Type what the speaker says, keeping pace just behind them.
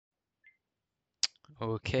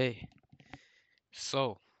Okay,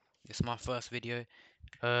 so it's my first video.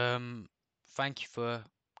 Um, Thank you for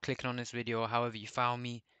clicking on this video or however you found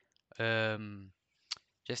me. Um,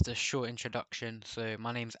 just a short introduction. So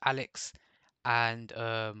my name's Alex, and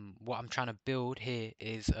what I'm trying to build here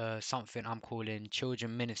is something I'm calling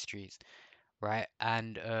children ministries, right?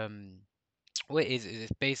 And what it is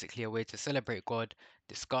it's basically a way to celebrate God,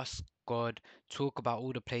 discuss God, talk about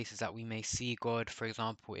all the places that we may see God, for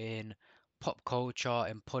example, in pop culture,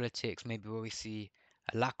 in politics, maybe where we see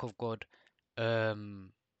a lack of God. Um,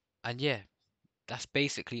 and yeah, that's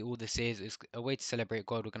basically all this is. It's a way to celebrate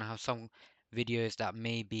God. We're gonna have some videos that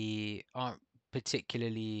maybe aren't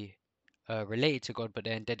particularly related to God, but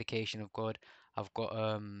they're in dedication of God. I've got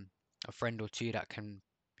a friend or two that can,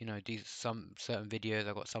 do some certain videos.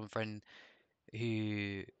 I've got some friend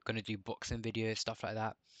who gonna do boxing videos, stuff like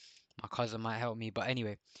that. My cousin might help me, but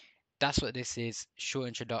anyway, that's what this is. Short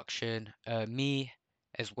introduction. Me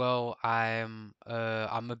as well. I'm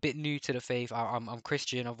a bit new to the faith. I'm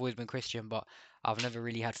Christian. I've always been Christian, but I've never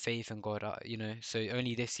really had faith in God. So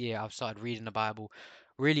only this year I've started reading the Bible,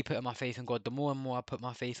 really putting my faith in God. The more and more I put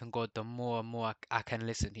my faith in God, the more and more I can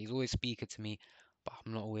listen. He's always speaking to me, but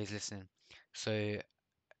I'm not always listening. So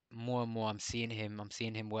more and more I'm seeing him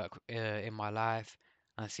work in my life.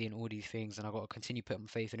 I'm seeing all these things, and I've got to continue putting my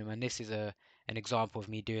faith in him. And this is a an example of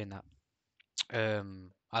me doing that.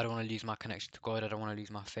 I don't want to lose my connection to God. I don't want to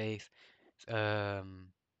lose my faith. Um,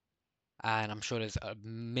 and I'm sure there's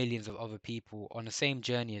millions of other people on the same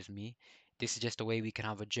journey as me. This is just a way we can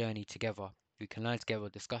have a journey together. We can learn together,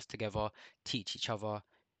 discuss together, teach each other,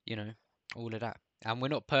 you know, all of that. And we're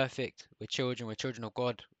not perfect. We're children. We're children of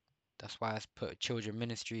God. That's why I put children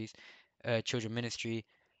ministry. Um,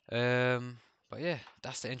 but yeah,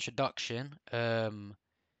 that's the introduction.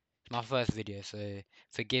 It's my first video, so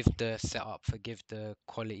forgive the setup, forgive the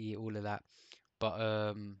quality, all of that.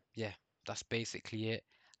 But yeah, that's basically it.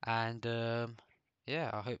 And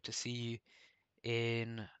yeah, I hope to see you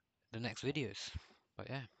in the next videos. But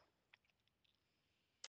yeah.